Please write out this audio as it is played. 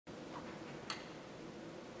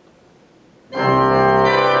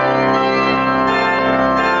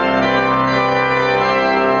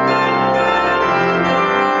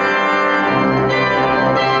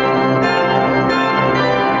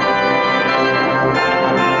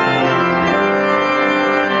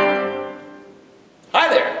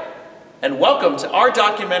Welcome to our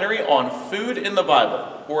documentary on food in the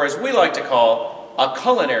Bible, or as we like to call, a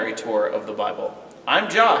culinary tour of the Bible.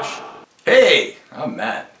 I'm Josh. Hey, I'm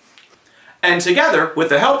Matt. And together, with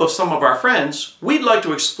the help of some of our friends, we'd like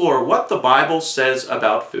to explore what the Bible says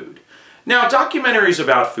about food. Now, documentaries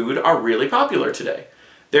about food are really popular today.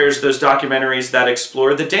 There's those documentaries that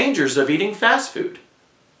explore the dangers of eating fast food.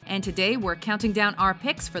 And today we're counting down our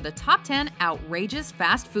picks for the top 10 outrageous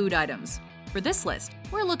fast food items. For this list,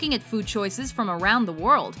 we're looking at food choices from around the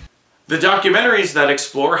world. The documentaries that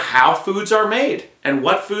explore how foods are made and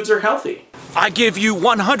what foods are healthy. I give you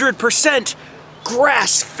 100%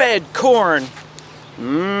 grass-fed corn.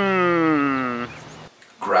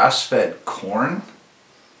 Grass-fed corn?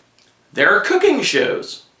 There are cooking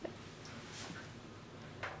shows.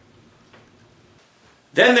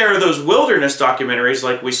 Then there are those wilderness documentaries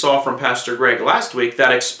like we saw from Pastor Greg last week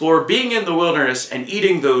that explore being in the wilderness and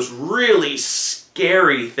eating those really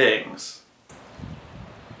scary things.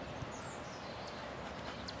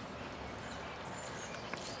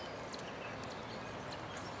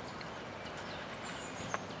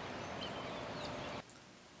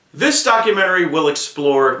 This documentary will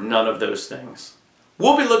explore none of those things.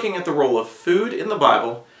 We'll be looking at the role of food in the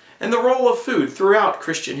Bible and the role of food throughout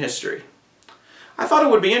Christian history. I thought it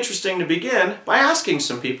would be interesting to begin by asking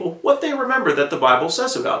some people what they remember that the Bible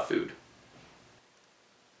says about food.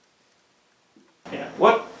 Yeah.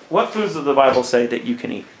 What foods does the Bible say that you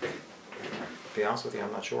can eat? To be honest with you,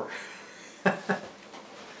 I'm not sure.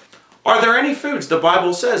 Are there any foods the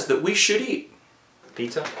Bible says that we should eat?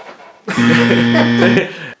 Pizza?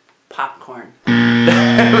 Popcorn.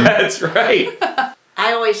 That's right.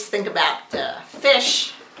 I always think about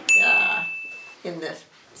fish in the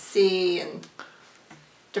sea and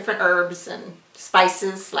different herbs and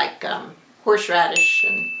spices like horseradish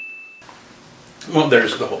and... Well,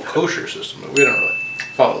 there's the whole kosher system, but we don't really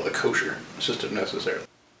follow the kosher system necessarily.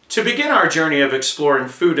 To begin our journey of exploring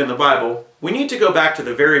food in the Bible, we need to go back to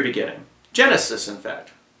the very beginning. Genesis, in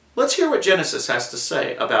fact. Let's hear what Genesis has to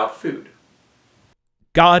say about food.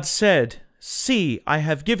 God said, "See, I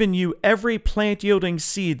have given you every plant-yielding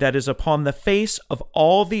seed that is upon the face of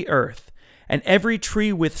all the earth, and every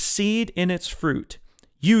tree with seed in its fruit.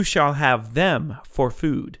 You shall have them for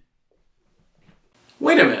food."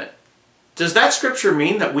 Wait a minute. Does that scripture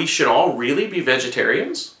mean that we should all really be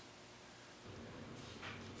vegetarians?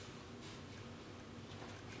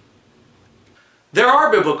 There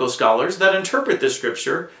are biblical scholars that interpret this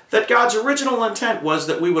scripture that God's original intent was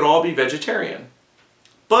that we would all be vegetarian.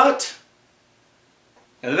 But...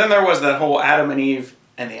 And then there was that whole Adam and Eve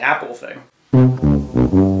and the apple thing.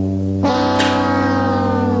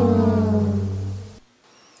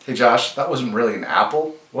 Hey Josh, that wasn't really an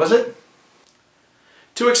apple, was it?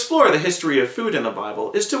 To explore the history of food in the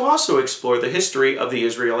Bible is to also explore the history of the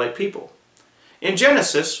Israelite people. In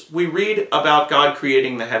Genesis, we read about God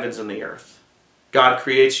creating the heavens and the earth. God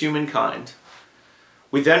creates humankind.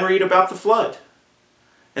 We then read about the flood.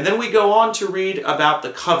 And then we go on to read about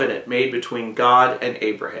the covenant made between God and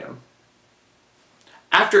Abraham.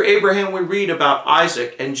 After Abraham, we read about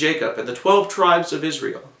Isaac and Jacob and the 12 tribes of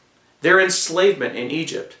Israel, their enslavement in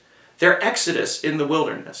Egypt, their exodus in the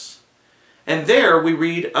wilderness. And there we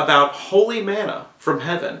read about holy manna from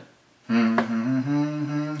heaven.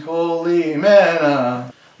 Holy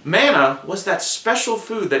manna. Manna was that special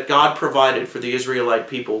food that God provided for the Israelite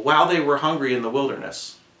people while they were hungry in the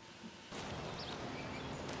wilderness.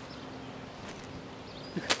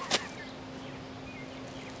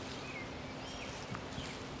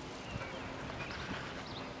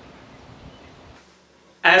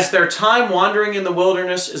 As their time wandering in the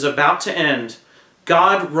wilderness is about to end,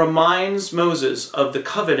 God reminds Moses of the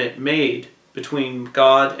covenant made between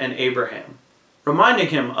God and Abraham, reminding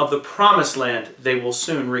him of the promised land they will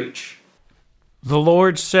soon reach. The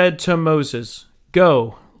Lord said to Moses,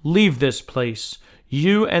 "Go, leave this place,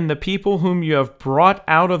 you and the people whom you have brought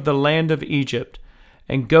out of the land of Egypt,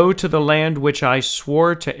 and go to the land which I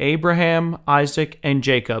swore to Abraham, Isaac, and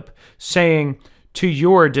Jacob, saying, to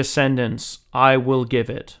your descendants I will give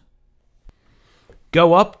it.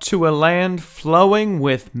 Go up to a land flowing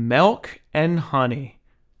with milk and honey."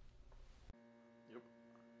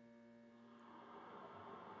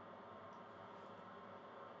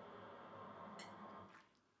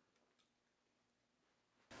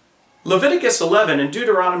 Leviticus 11 and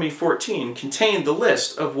Deuteronomy 14 contain the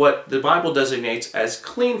list of what the Bible designates as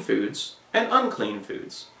clean foods and unclean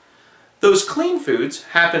foods. Those clean foods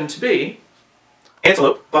happen to be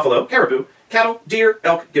antelope, buffalo, caribou, cattle, deer,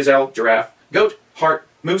 elk, gazelle, giraffe, goat, hart,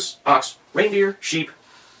 moose, ox, reindeer, sheep,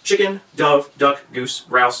 chicken, dove, duck, goose,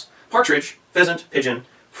 grouse, partridge, pheasant, pigeon,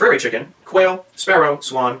 prairie chicken, quail, sparrow,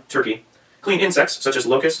 swan, turkey, clean insects such as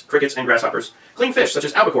locusts, crickets, and grasshoppers, clean fish such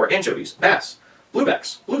as albacore, anchovies, bass,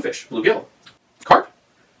 bluebacks, bluefish, bluegill, carp,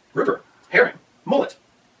 grouper, herring, mullet,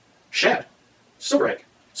 shad, silverhead,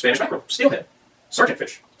 Spanish mackerel, steelhead,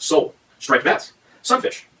 sergeantfish, sole, striped bass,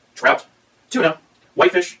 sunfish, trout, tuna,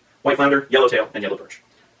 whitefish, white flounder, yellowtail, and yellow perch.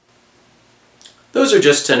 Those are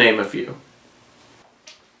just to name a few.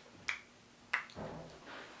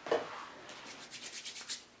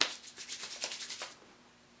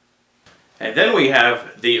 And then we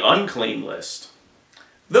have the unclean list.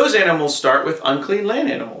 Those animals start with unclean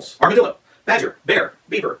land animals. Armadillo, badger, bear,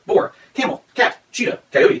 beaver, boar, camel, cat, cheetah,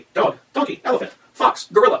 coyote, dog, donkey, elephant, fox,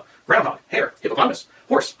 gorilla, groundhog, hare, hippopotamus,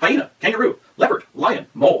 horse, hyena, kangaroo, leopard, lion,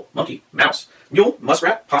 mole, monkey, mouse, mule,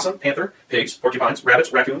 muskrat, possum, panther, pigs, porcupines,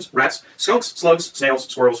 rabbits, raccoons, rats, skunks, slugs, snails,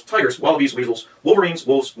 squirrels, tigers, wallabies, weasels, wolverines,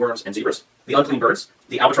 wolves, worms, and zebras. The unclean birds,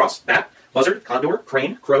 the albatross, bat, buzzard, condor,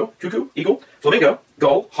 crane, crow, cuckoo, eagle, flamingo,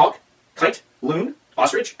 gull, hawk, kite, loon,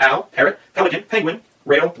 ostrich, owl, parrot, pelican, penguin,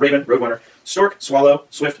 rail, raven, roadrunner, stork, swallow,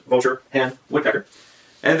 swift, vulture, hen, woodpecker.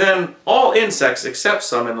 And then all insects except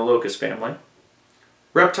some in the locust family.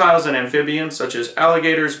 Reptiles and amphibians such as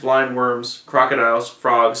alligators, blind worms, crocodiles,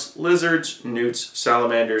 frogs, lizards, newts,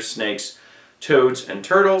 salamanders, snakes, toads, and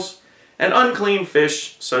turtles. And unclean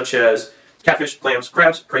fish such as catfish, clams,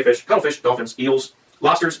 crabs, crayfish, cuttlefish, dolphins, eels,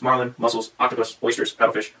 lobsters, marlin, mussels, octopus, oysters,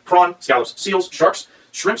 paddlefish, prawn, scallops, seals, sharks,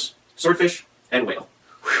 shrimps, swordfish, and whale.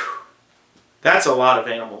 Whew. That's a lot of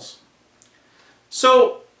animals.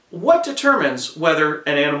 So, what determines whether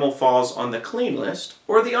an animal falls on the clean list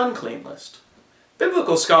or the unclean list?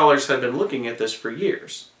 Biblical scholars have been looking at this for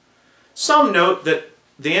years. Some note that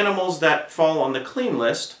the animals that fall on the clean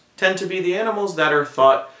list tend to be the animals that are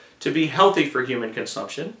thought to be healthy for human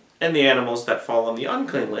consumption, and the animals that fall on the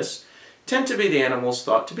unclean list tend to be the animals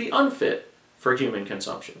thought to be unfit for human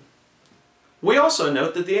consumption. We also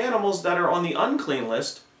note that the animals that are on the unclean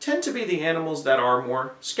list tend to be the animals that are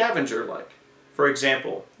more scavenger-like. For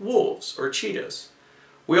example, wolves or cheetahs.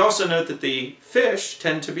 We also note that the fish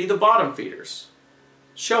tend to be the bottom feeders.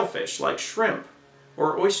 Shellfish like shrimp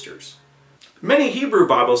or oysters. Many Hebrew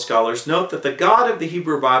Bible scholars note that the God of the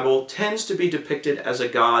Hebrew Bible tends to be depicted as a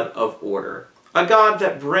God of order. A God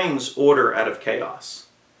that brings order out of chaos.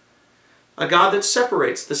 A God that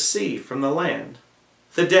separates the sea from the land,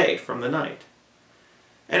 the day from the night.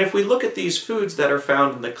 And if we look at these foods that are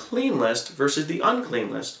found in the clean list versus the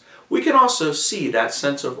unclean list, we can also see that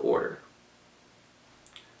sense of order.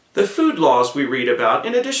 The food laws we read about,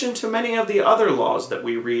 in addition to many of the other laws that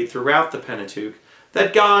we read throughout the Pentateuch,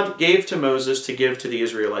 that God gave to Moses to give to the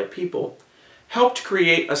Israelite people, helped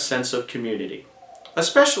create a sense of community.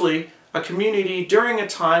 Especially a community during a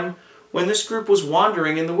time when this group was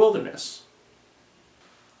wandering in the wilderness.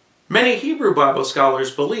 Many Hebrew Bible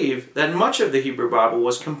scholars believe that much of the Hebrew Bible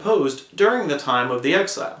was composed during the time of the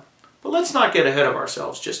exile. But let's not get ahead of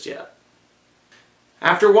ourselves just yet.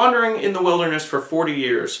 After wandering in the wilderness for 40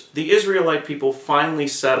 years, the Israelite people finally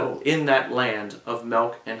settled in that land of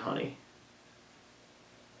milk and honey.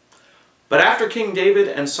 But after King David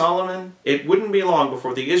and Solomon, it wouldn't be long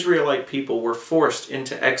before the Israelite people were forced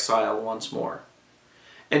into exile once more.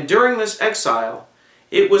 And during this exile,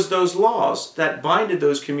 it was those laws that binded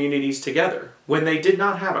those communities together when they did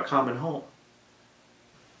not have a common home.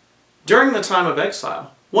 During the time of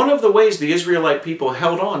exile, one of the ways the Israelite people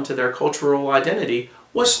held on to their cultural identity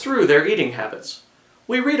was through their eating habits.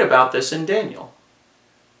 We read about this in Daniel.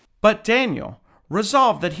 But Daniel,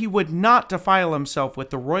 resolved that he would not defile himself with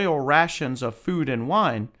the royal rations of food and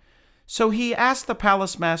wine, so he asked the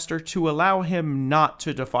palace master to allow him not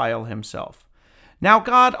to defile himself. Now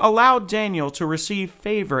God allowed Daniel to receive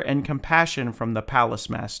favor and compassion from the palace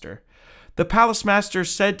master. The palace master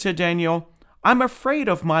said to Daniel, "I'm afraid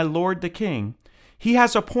of my lord the king. He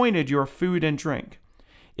has appointed your food and drink.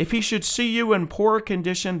 If he should see you in poorer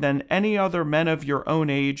condition than any other men of your own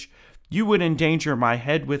age, you would endanger my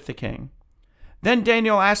head with the king." Then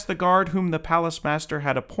Daniel asked the guard whom the palace master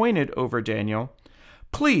had appointed over Daniel,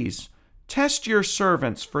 "Please, test your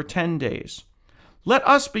servants for 10 days. Let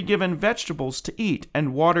us be given vegetables to eat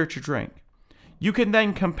and water to drink. You can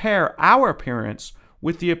then compare our appearance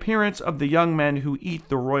with the appearance of the young men who eat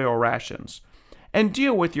the royal rations, and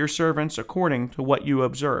deal with your servants according to what you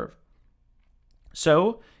observe."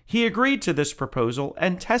 So he agreed to this proposal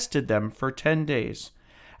and tested them for 10 days.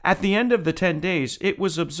 At the end of the 10 days, it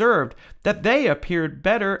was observed that they appeared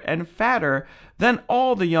better and fatter than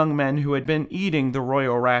all the young men who had been eating the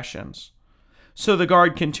royal rations. So the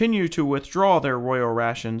guard continued to withdraw their royal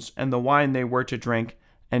rations and the wine they were to drink,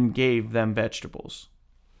 and gave them vegetables.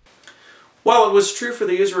 While it was true for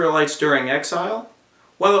the Israelites during exile,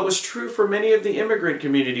 while it was true for many of the immigrant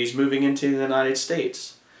communities moving into the United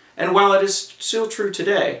States, and while it is still true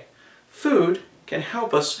today, food can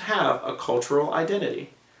help us have a cultural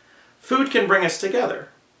identity. Food can bring us together.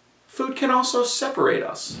 Food can also separate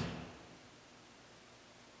us.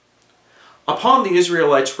 Upon the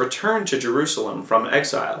Israelites' return to Jerusalem from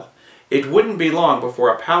exile, it wouldn't be long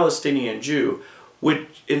before a Palestinian Jew would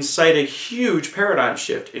incite a huge paradigm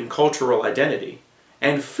shift in cultural identity,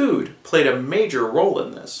 and food played a major role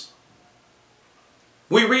in this.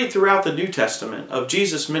 We read throughout the New Testament of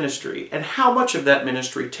Jesus' ministry and how much of that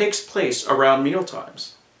ministry takes place around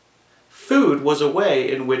mealtimes. Food was a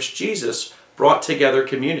way in which Jesus brought together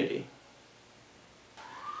community.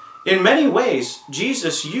 In many ways,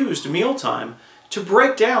 Jesus used mealtime to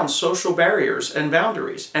break down social barriers and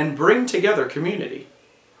boundaries and bring together community.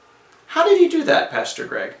 How did he do that, Pastor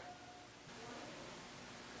Greg?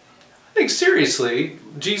 I think seriously,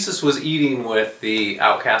 Jesus was eating with the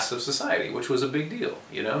outcasts of society, which was a big deal.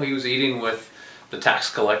 You know, he was eating with the tax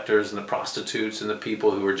collectors and the prostitutes and the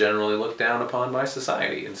people who were generally looked down upon by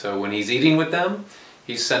society. And so when he's eating with them,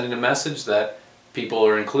 he's sending a message that people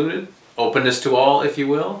are included, openness to all, if you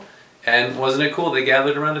will. And wasn't it cool? They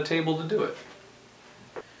gathered around a table to do it.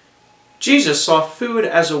 Jesus saw food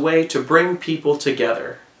as a way to bring people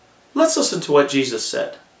together. Let's listen to what Jesus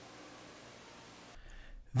said.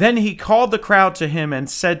 Then he called the crowd to him and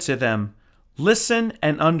said to them, "Listen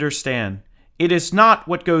and understand. It is not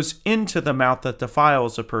what goes into the mouth that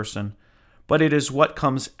defiles a person, but it is what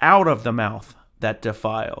comes out of the mouth that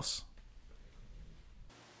defiles."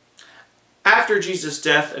 After Jesus'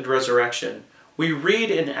 death and resurrection, we read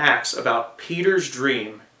in Acts about Peter's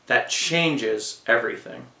dream that changes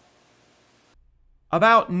everything.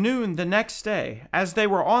 About noon the next day, as they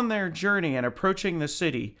were on their journey and approaching the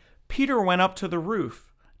city, Peter went up to the roof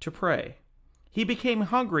to pray. He became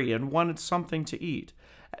hungry and wanted something to eat,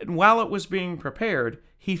 and while it was being prepared,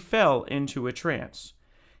 he fell into a trance.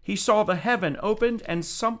 He saw the heaven opened and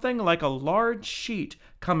something like a large sheet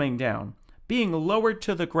coming down, being lowered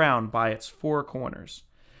to the ground by its four corners.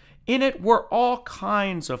 In it were all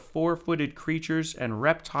kinds of four-footed creatures and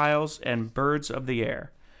reptiles and birds of the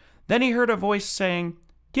air. Then he heard a voice saying,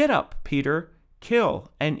 "Get up, Peter, kill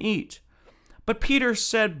and eat." But Peter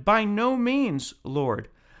said, "By no means, Lord,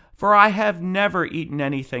 for I have never eaten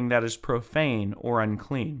anything that is profane or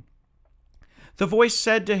unclean." The voice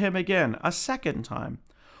said to him again a second time,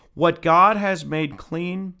 "What God has made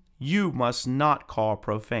clean, you must not call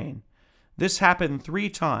profane." This happened 3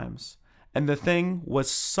 times, and the thing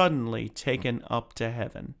was suddenly taken up to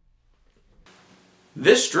heaven.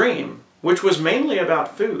 This dream, which was mainly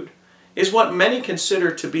about food, is what many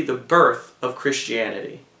consider to be the birth of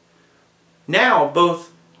Christianity. Now,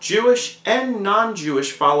 both Jewish and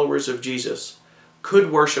non-Jewish followers of Jesus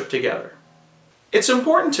could worship together. It's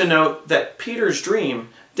important to note that Peter's dream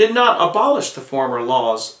did not abolish the former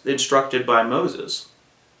laws instructed by Moses,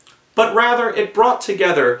 but rather it brought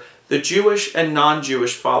together the Jewish and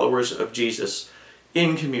non-Jewish followers of Jesus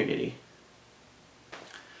in community.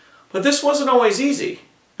 But this wasn't always easy,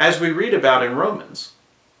 as we read about in Romans.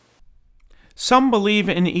 Some believe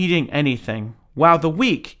in eating anything, while the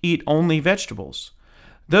weak eat only vegetables.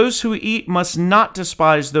 Those who eat must not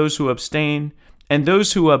despise those who abstain, and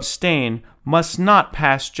those who abstain must not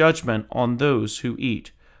pass judgment on those who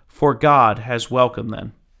eat, for God has welcomed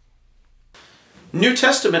them. New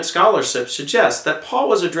Testament scholarship suggests that Paul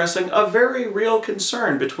was addressing a very real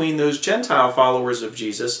concern between those Gentile followers of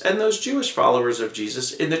Jesus and those Jewish followers of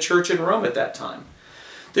Jesus in the church in Rome at that time.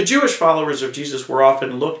 The Jewish followers of Jesus were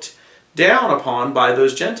often looked down upon by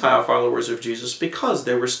those Gentile followers of Jesus because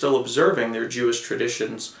they were still observing their Jewish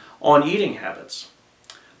traditions on eating habits.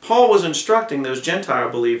 Paul was instructing those Gentile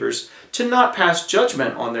believers to not pass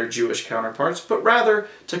judgment on their Jewish counterparts, but rather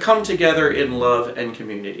to come together in love and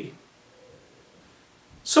community.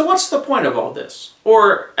 So what's the point of all this?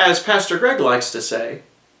 Or, as Pastor Greg likes to say,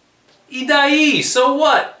 "Y daí, so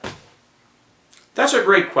what?" That's a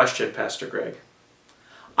great question, Pastor Greg.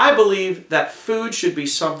 I believe that food should be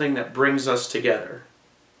something that brings us together.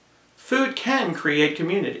 Food can create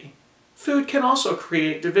community. Food can also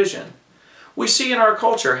create division. We see in our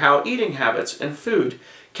culture how eating habits and food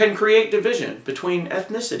can create division between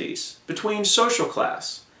ethnicities, between social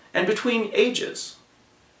class, and between ages.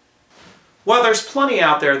 While there's plenty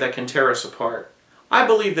out there that can tear us apart, I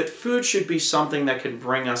believe that food should be something that can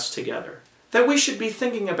bring us together, that we should be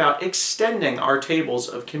thinking about extending our tables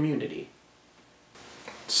of community.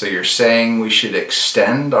 So you're saying we should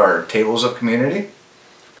extend our tables of community?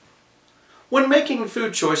 When making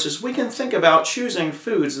food choices, we can think about choosing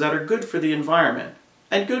foods that are good for the environment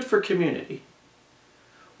and good for community.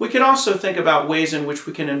 We can also think about ways in which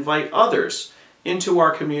we can invite others into our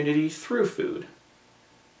community through food.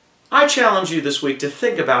 I challenge you this week to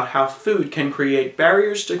think about how food can create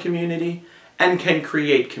barriers to community and can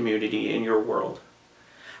create community in your world.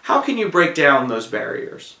 How can you break down those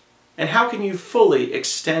barriers? And how can you fully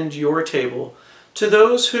extend your table to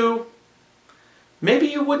those who maybe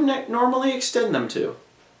you wouldn't normally extend them to?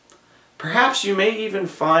 Perhaps you may even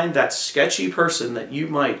find that sketchy person that you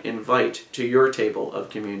might invite to your table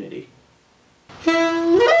of community.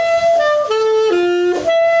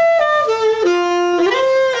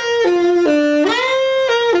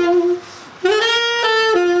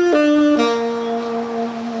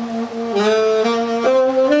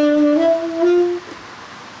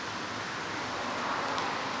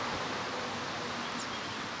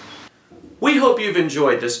 We hope you've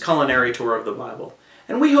enjoyed this culinary tour of the Bible,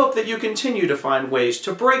 and we hope that you continue to find ways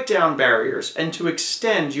to break down barriers and to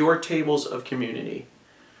extend your tables of community.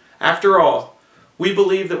 After all, we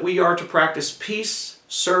believe that we are to practice peace,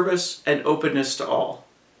 service, and openness to all.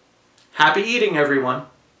 Happy eating, everyone!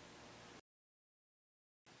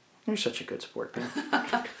 You're such a good sport, man.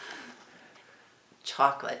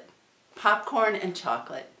 Chocolate. Popcorn and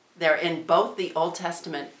chocolate. They're in both the Old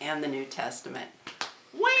Testament and the New Testament.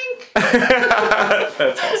 Wink!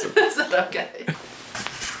 That's awesome. Is that okay?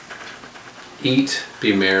 Eat,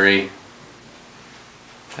 be merry.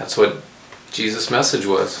 That's what Jesus' message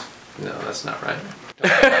was. No, that's not right.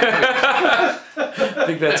 I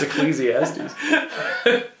think that's Ecclesiastes.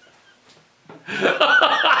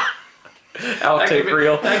 Outtake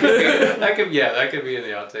reel. That could be in the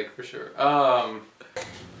outtake for sure. Come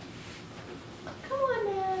on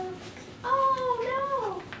now. Oh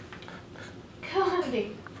no. Come on,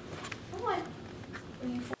 baby. Come on.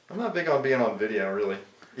 I'm not big on being on video, really.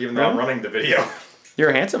 Even though I'm running the video.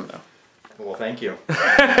 You're handsome, though. Well, thank you.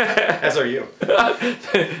 As are you.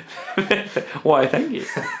 Why, thank you.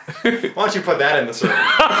 Why don't you put that in the server?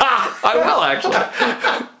 I will, actually.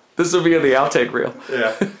 This will be in the outtake reel.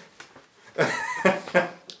 Yeah.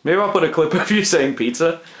 Maybe I'll put a clip of you saying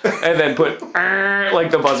pizza and then put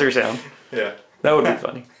like the buzzer sound. Yeah. That would be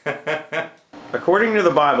funny. According to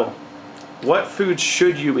the Bible, what food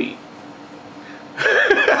should you eat?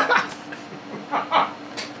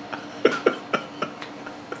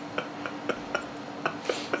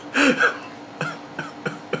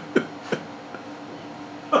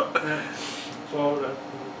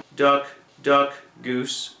 Duck, duck,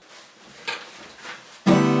 goose.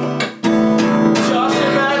 Josh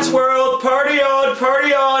and Matt's World, party on,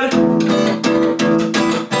 party on!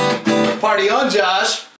 Party on, Josh!